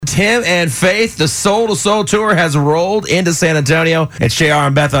Tim and Faith. The Soul to Soul Tour has rolled into San Antonio. It's JR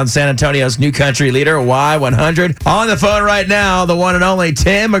and Beth on San Antonio's new country leader, Y100. On the phone right now, the one and only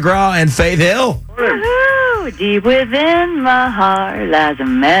Tim McGraw and Faith Hill. Woo-hoo. Deep within my heart lies a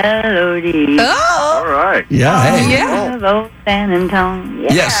melody. Oh! All right. Yeah, hey. Yeah. Of old San Antonio.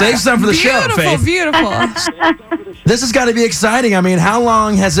 Yeah, save some for the show, Faith. Beautiful. This has got to be exciting. I mean, how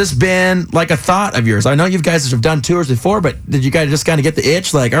long has this been like a thought of yours? I know you guys have done tours before, but did you guys just kind of get the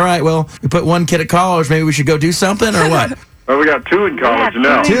itch? Like, all right, well, we put one kid at college. Maybe we should go do something or what? Well, we got two in college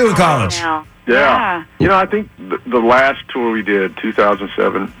now. Two in college. Now. Yeah. You know, I think the last tour we did,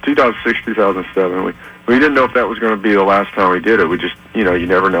 2006, 2007, we didn't know if that was going to be the last time we did it. We just, you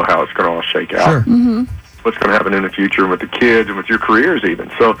never know how it's going to all shake out. Sure. Mm-hmm. What's going to happen in the future with the kids and with your careers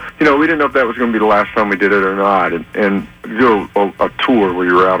even. So, we didn't know if that was going to be the last time we did it or not. And do a tour where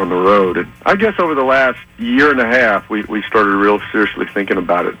you were out on the road. And I guess over the last year and a half, we started real seriously thinking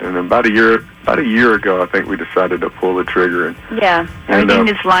about it. And about a year ago, I think we decided to pull the trigger. Yeah, everything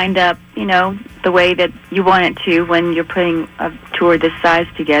just lined up, the way that you want it to when you're putting a tour this size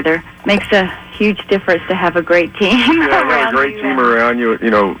together. Makes a huge difference to have a great team Yeah, a great team around you,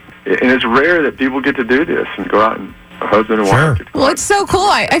 and it's rare that people get to do this and go out and a husband and wife. Get to go Well, out. it's so cool.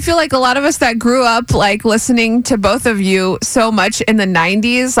 I feel like a lot of us that grew up like listening to both of you so much in the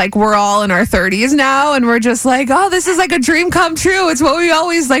 90s, like we're all in our 30s now and we're just like, oh, this is like a dream come true. It's what we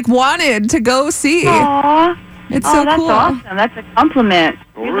always like wanted to go see. Aww. It's so that's cool. awesome. That's a compliment.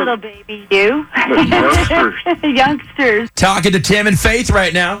 You Well, little baby, you. youngsters. Youngsters. Talking to Tim and Faith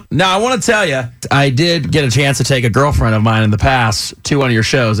right now. Now, I want to tell you, I did get a chance to take a girlfriend of mine in the past to one of your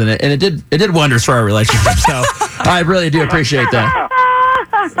shows, and it did wonders for our relationship. So I really do appreciate that.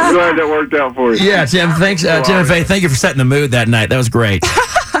 I'm glad that worked out for you. Yeah, Tim. Thanks, Tim and Faith. Thank you for setting the mood that night. That was great.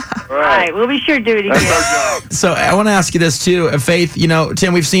 All All right, we'll be sure to do it That's again. our job. So I want to ask you this too, Faith.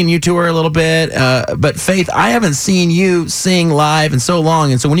 Tim, we've seen you tour a little bit, but Faith, I haven't seen you sing live in so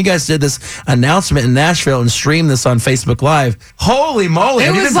long. And so when you guys did this announcement in Nashville and streamed this on Facebook Live, holy moly! It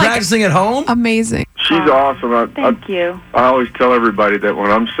Have you was been like practicing at home? Amazing. She's awesome. Thank you. I always tell everybody that when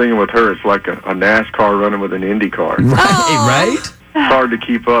I'm singing with her, it's like a NASCAR running with an Indy car. Right, Aw. right. It's hard to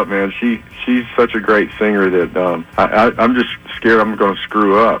keep up, man. She's such a great singer that I'm just scared I'm going to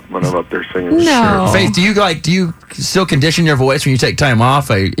screw up when I'm up there singing. No. Faith, do you still condition your voice when you take time off?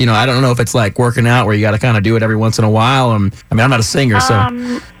 I don't know if it's like working out where you got to kind of do it every once in a while. I'm not a singer,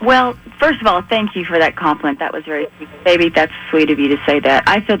 so. Well, first of all, thank you for that compliment. That was very sweet. Baby, that's sweet of you to say that.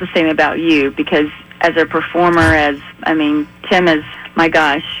 I feel the same about you because as a performer, Tim is, my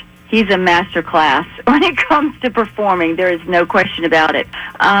gosh, he's a master class when it comes to performing. There is no question about it.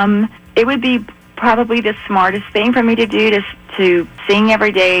 It would be probably the smartest thing for me to do to sing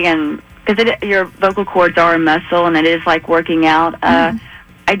every day, and because your vocal cords are a muscle, and it is like working out. I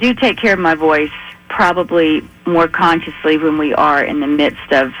do take care of my voice probably more consciously when we are in the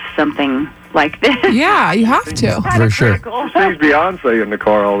midst of something like this. Yeah, you have to. Kinda For sure. critical. She sings Beyonce in the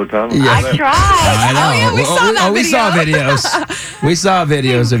car all the time. Yeah. I tried. I know. Oh, yeah, we saw that we saw video. videos. We saw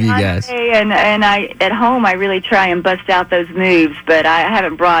videos of you guys. And I at home I really try and bust out those moves, but I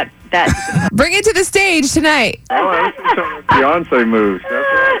haven't brought that. Bring it to the stage tonight. Oh, this is some of Beyonce moves. That's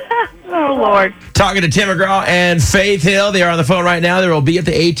right. Oh Lord. Talking to Tim McGraw and Faith Hill. They are on the phone right now. They will be at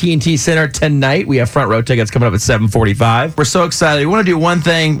the AT&T Center tonight. We have front row tickets coming up at 7:45. We're so excited. We want to do one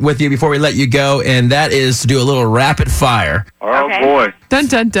thing with you before we let you go, and that is to do a little rapid fire. Oh, Okay. boy. Dun,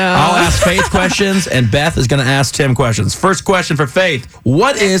 dun, dun. I'll ask Faith questions, and Beth is going to ask Tim questions. First question for Faith.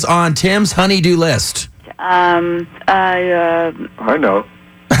 What is on Tim's honey-do list? I know.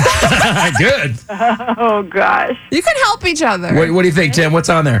 Good. Oh gosh. You can help each other. What do you think, Tim? What's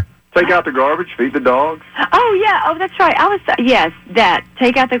on there? Take out the garbage, feed the dogs. Oh yeah. Oh, that's right. Yes, that.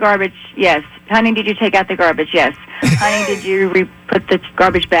 Take out the garbage. Yes. Honey, did you take out the garbage? Yes. Honey, did you put the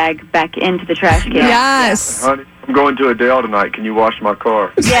garbage bag back into the trash can? Yes. Honey, I'm going to Adele tonight. Can you wash my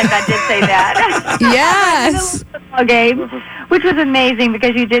car? Yes, I did say that. Yes. Football game, which was amazing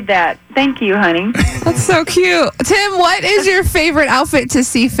because you did that. Thank you, honey. That's so cute. Tim, what is your favorite outfit to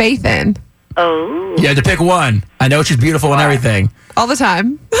see Faith in? Oh. You had to pick one. I know she's beautiful and everything. All the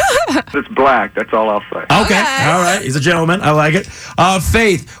time. It's black. That's all I'll say. Okay. Okay. All right. He's a gentleman. I like it.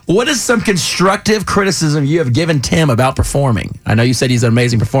 Faith, what is some constructive criticism you have given Tim about performing? I know you said he's an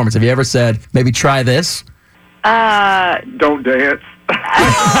amazing performance. Have you ever said, maybe try this? Don't dance.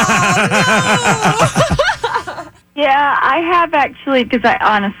 Yeah, I have actually, because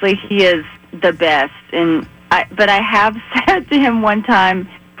honestly, he is the best. But I have said to him one time,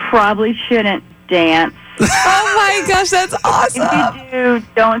 probably shouldn't dance Oh my gosh, that's awesome. If you do,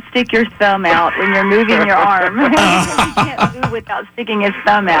 don't stick your thumb out when you're moving your arm. You can't move without sticking his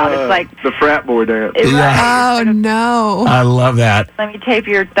thumb out. It's like the frat boy dance. Oh no. I love that. let me tape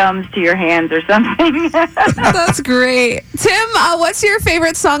your thumbs to your hands or something. That's great. Tim, what's your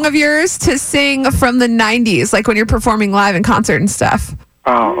favorite song of yours to sing from the 90s, like when you're performing live in concert and stuff?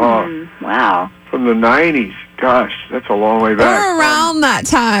 Wow. From the 90s. Gosh, that's a long way back. Or around that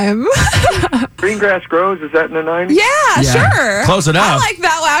time. Green Grass Grows, is that in the 90s? Yeah, sure. Close enough. I like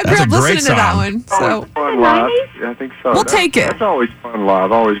that one. I That's grew a up great listening to that song. one. So Always fun live. 90s? Yeah, I think so. We'll take it. That's always fun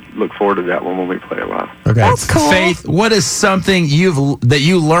live. I always look forward to that one when we play it live. Okay. That's cool. Faith, what is something that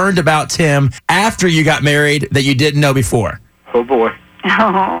you learned about Tim after you got married that you didn't know before? Oh, boy.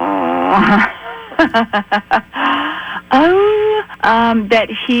 That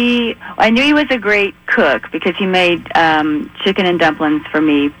I knew he was a great cook because he made chicken and dumplings for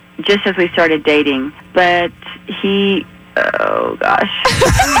me just as we started dating. But oh gosh.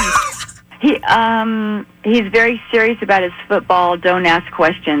 He's very serious about his football. Don't ask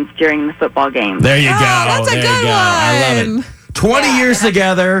questions during the football game. There you go. That's a there good you go. I love it. 20 years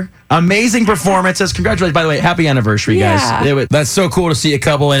together, amazing performances. Congratulations, by the way. Happy anniversary, guys. That's so cool to see a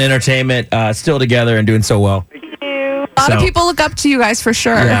couple in entertainment still together and doing so well. A lot of people look up to you guys for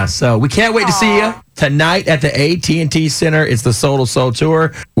sure. Yeah, so we can't wait to see you tonight at the AT&T Center. It's the Soul to Soul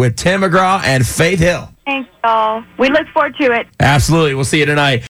Tour with Tim McGraw and Faith Hill. Thanks, y'all. We look forward to it. Absolutely. We'll see you tonight.